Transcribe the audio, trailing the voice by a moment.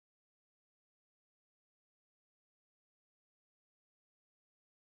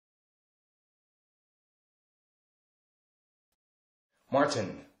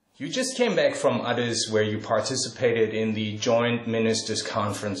Martin, you just came back from Addis where you participated in the Joint Ministers'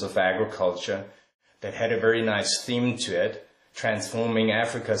 Conference of Agriculture that had a very nice theme to it, transforming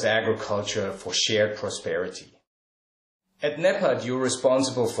Africa's agriculture for shared prosperity. At NEPAD, you're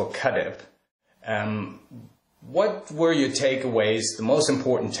responsible for CAADP. What were your takeaways, the most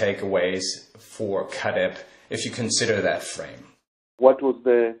important takeaways for CAADP, if you consider that frame? What was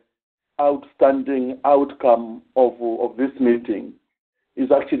the outstanding outcome of this meeting is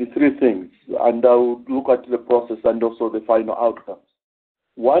actually three things, and I will look at the process and also the final outcomes.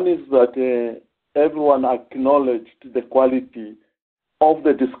 One is that everyone acknowledged the quality of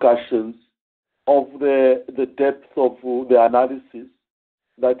the discussions, of the depth of the analysis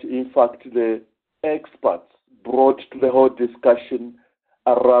that in fact the experts brought to the whole discussion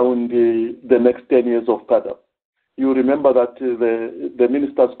around the next 10 years of CAADP. You remember that the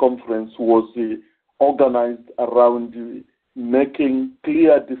Ministers' Conference was organized around making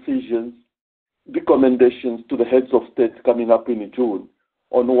clear decisions, recommendations to the heads of state coming up in June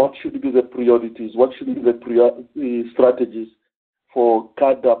on what should be the priorities, what should be the strategies for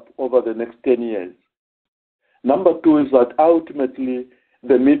CAADP over the next 10 years. Number two is that ultimately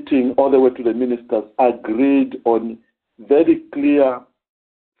the meeting all the way to the ministers agreed on very clear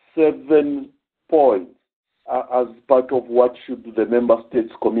 7 points as part of what should the member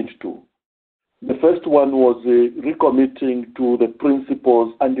states commit to. The first one was recommitting to the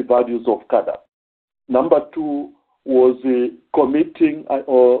principles and the values of CAADP. Number two was committing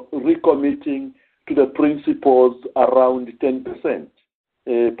or recommitting to the principles around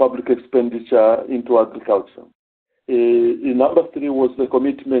 10% public expenditure into agriculture. Number three was the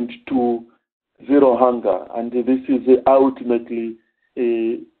commitment to zero hunger, and this is ultimately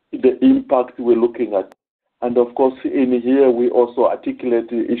the impact we're looking at. And of course, in here we also articulate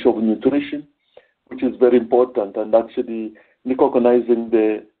the issue of nutrition, which is very important, and actually recognizing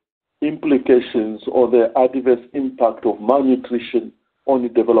the implications or the adverse impact of malnutrition on the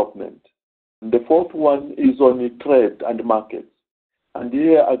development. And the fourth one is on the trade and markets. And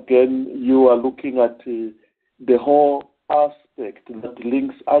here again, you are looking at the whole aspect that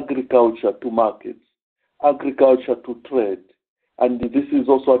links agriculture to markets, agriculture to trade. And this is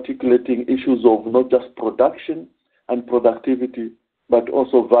also articulating issues of not just production and productivity, but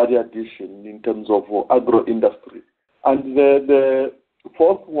also value addition in terms of agro-industry. And the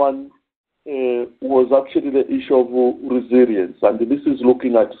fourth one was actually the issue of resilience. And this is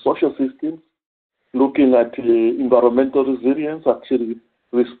looking at social systems, looking at environmental resilience, actually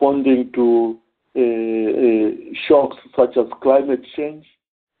responding to shocks such as climate change,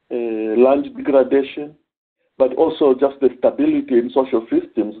 land degradation, but also just the stability in social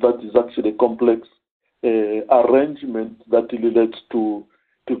systems that is actually a complex arrangement that relates to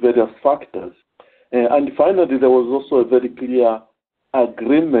various factors. And finally, there was also a very clear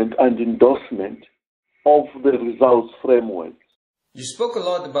agreement and endorsement of the results framework. You spoke a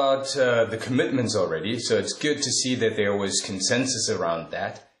lot about the commitments already, so it's good to see that there was consensus around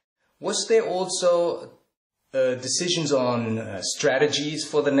that. Was there also decisions on strategies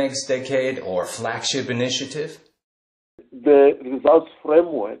for the next decade or flagship initiative? The results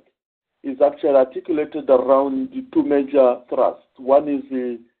framework is actually articulated around the two major thrusts. One is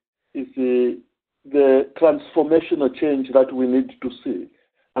the transformational change that we need to see.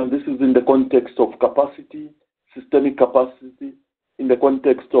 And this is in the context of capacity, systemic capacity, in the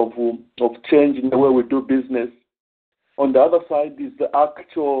context of change in the way we do business. On the other side is the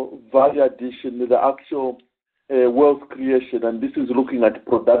actual value addition, the actual wealth creation, and this is looking at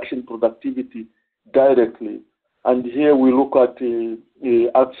production, productivity directly. And here we look at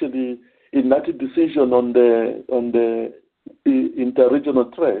actually in that decision on the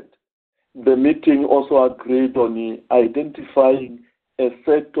interregional trade, the meeting also agreed on identifying a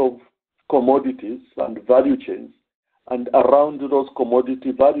set of commodities and value chains, and around those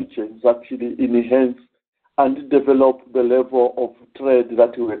commodity value chains actually enhance and develop the level of trade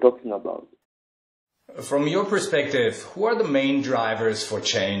that we were talking about. From your perspective, who are the main drivers for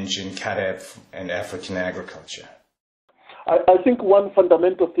change in CAADP and African agriculture? I think one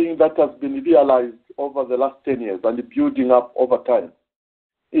fundamental thing that has been realized over the last 10 years and building up over time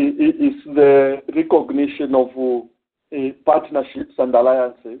is the recognition of partnerships and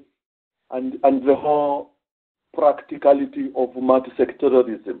alliances and the whole practicality of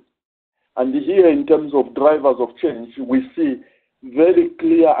multisectoralism. And here, in terms of drivers of change, we see very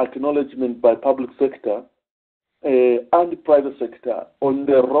clear acknowledgement by public sector and private sector on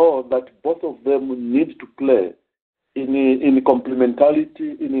the role that both of them need to play in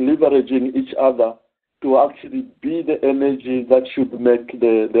complementarity, in leveraging each other to actually be the energy that should make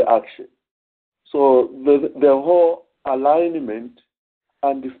the action. So the whole alignment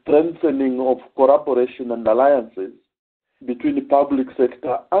and the strengthening of cooperation and alliances between the public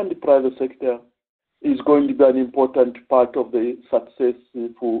sector and the private sector is going to be an important part of the success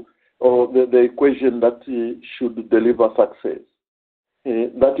or the equation that should deliver success.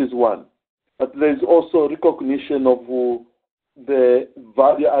 That is one. But there is also recognition of the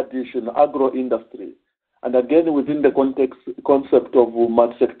value addition, agro-industry. And again, within the concept of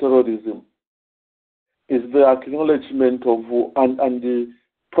multisectoralism, is the acknowledgement of and the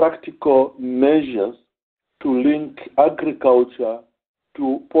practical measures to link agriculture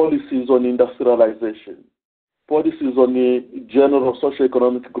to policies on industrialization, policies on the general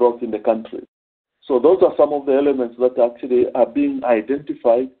socio-economic growth in the country. So those are some of the elements that actually are being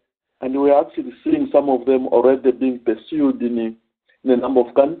identified, and we're actually seeing some of them already being pursued in a number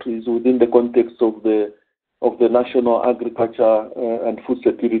of countries within the context of the National Agriculture and Food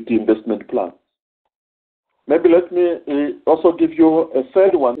Security Investment Plan. Maybe let me also give you a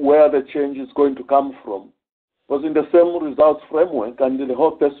third one where the change is going to come from. Because in the same results framework and in the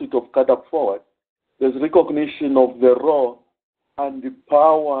whole pursuit of CAADP forward, there's recognition of the role and the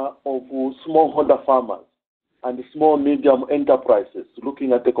power of smallholder farmers and small medium enterprises,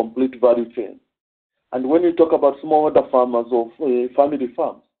 looking at the complete value chain. And when you talk about smallholder farmers of family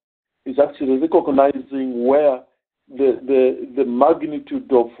farms, it's actually recognizing where the magnitude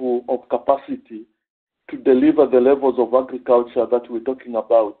of capacity to deliver the levels of agriculture that we're talking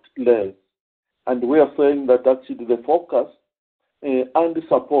about lies. And we are saying that actually the focus and the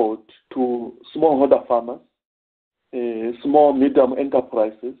support to smallholder farmers, small, medium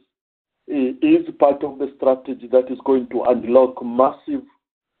enterprises, is part of the strategy that is going to unlock massive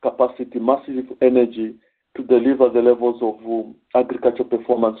capacity, massive energy to deliver the levels of agricultural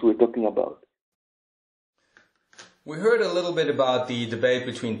performance we're talking about. We heard a little bit about the debate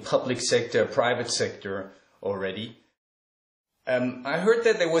between public sector, private sector already. I heard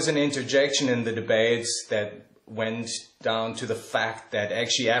that there was an interjection in the debates that went down to the fact that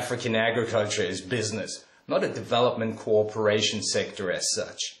actually African agriculture is business, not a development cooperation sector as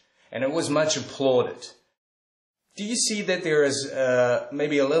such. And it was much applauded. Do you see that there is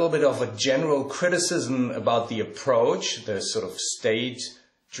maybe a little bit of a general criticism about the approach, the sort of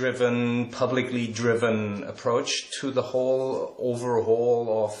state-driven, publicly driven approach to the whole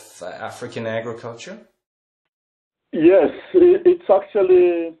overhaul of African agriculture? Yes, it's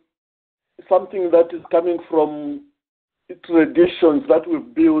actually something that is coming from traditions that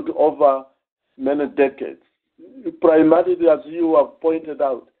we've built over many decades. Primarily, as you have pointed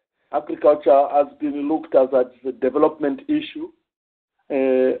out, agriculture has been looked at as a development issue,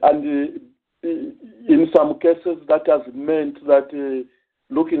 and in some cases that has meant that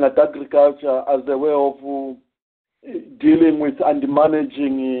looking at agriculture as a way of dealing with and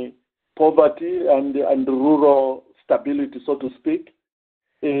managing poverty and rural stability, so to speak,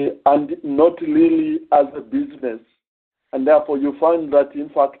 and not really as a business. And therefore you find that, in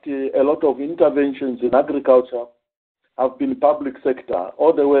fact, a lot of interventions in agriculture have been public sector.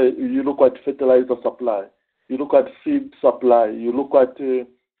 All the way, you look at fertilizer supply, you look at seed supply, you look at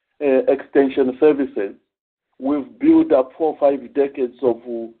extension services. We've built up 4 or 5 decades of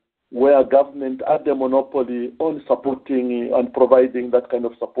where government had the monopoly on supporting and providing that kind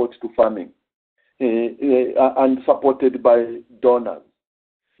of support to farming, and supported by donors.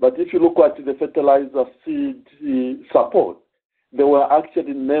 But if you look at the fertilizer seed support, they were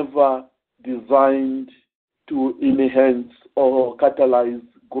actually never designed to enhance or catalyze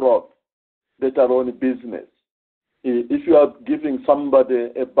growth, let alone business. If you are giving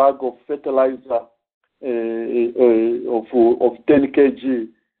somebody a bag of fertilizer of 10 kg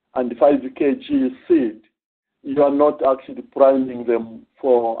and 5 kg seed, you are not actually priming them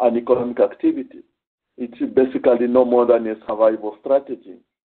for an economic activity. It's basically no more than a survival strategy.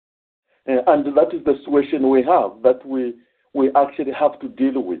 And that is the situation we have, that we actually have to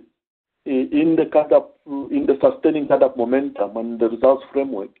deal with. In the sustaining CAADP momentum and the results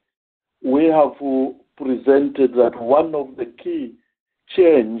framework, we have presented that one of the key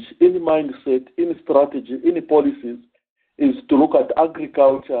change in mindset, in strategy, in policies, is to look at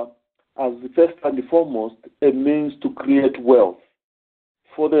agriculture as first and foremost a means to create wealth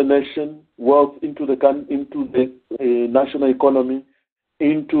for the nation, wealth into the national economy,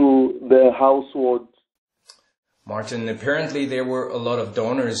 into the household. Martin, apparently there were a lot of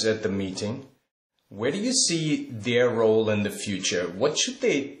donors at the meeting. Where do you see their role in the future? What should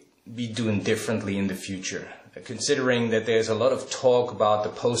they be doing differently in the future? Considering that there's a lot of talk about the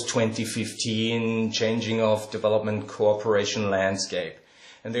post-2015 changing of development cooperation landscape.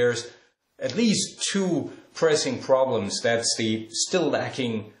 And there's at least 2 pressing problems. That's the still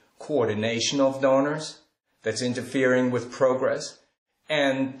lacking coordination of donors that's interfering with progress,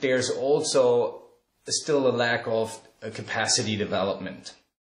 and there's also still a lack of capacity development?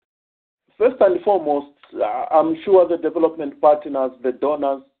 First and foremost, I'm sure the development partners, the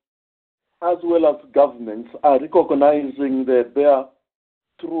donors, as well as governments are recognizing the bare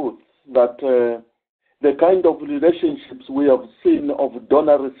truth that the kind of relationships we have seen of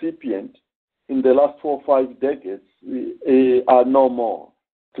donor-recipient in the last 4 or 5 decades are no more.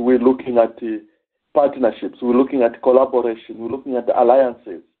 We're looking at partnerships, we're looking at collaboration, we're looking at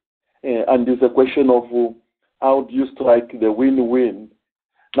alliances, and it's a question of how do you strike the win-win.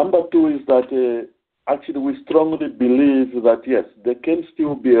 Number 2 is that actually we strongly believe that yes, there can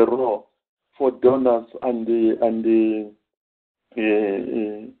still be a role for donors and the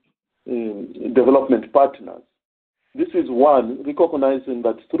development partners. This is one, recognizing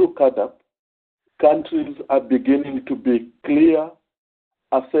that through CAADP, countries are beginning to be clear,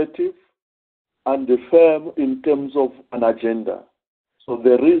 assertive, and firm in terms of an agenda. So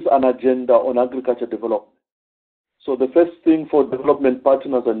there is an agenda on agriculture development. So the first thing for development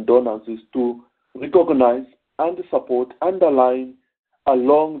partners and donors is to recognize and support and align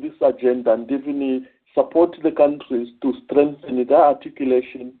along this agenda and even support the countries to strengthen their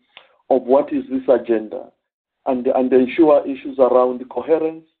articulation of what is this agenda and ensure issues around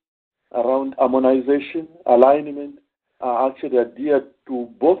coherence, around harmonization, alignment are actually adhered to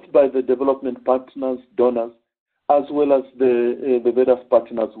both by the development partners, donors, as well as the various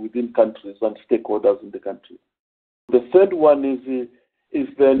partners within countries and stakeholders in the country. The third one is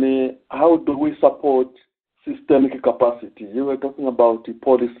then how do we support systemic capacity? You were talking about the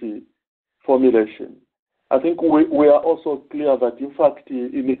policy formulation. I think we are also clear that, in fact,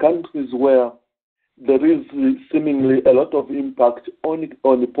 in the countries where there is seemingly a lot of impact on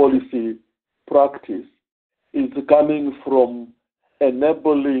the policy practice, is coming from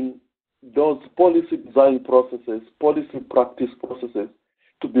enabling those policy design processes, policy practice processes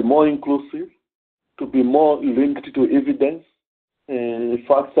to be more inclusive, to be more linked to evidence,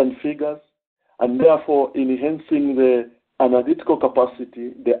 facts and figures, and therefore enhancing the analytical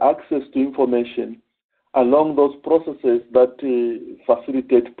capacity, the access to information along those processes that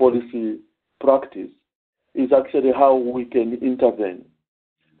facilitate policy practice is actually how we can intervene.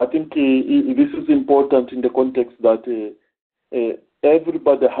 I think this is important in the context that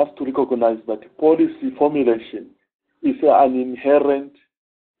everybody has to recognize that policy formulation is an inherent,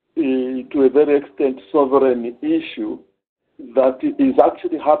 to a very extent, sovereign issue that is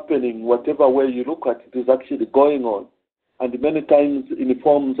actually happening whatever way you look at it, is actually going on. And many times in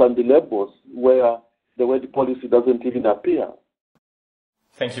forms and labels where the word policy doesn't even appear.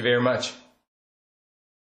 Thank you very much.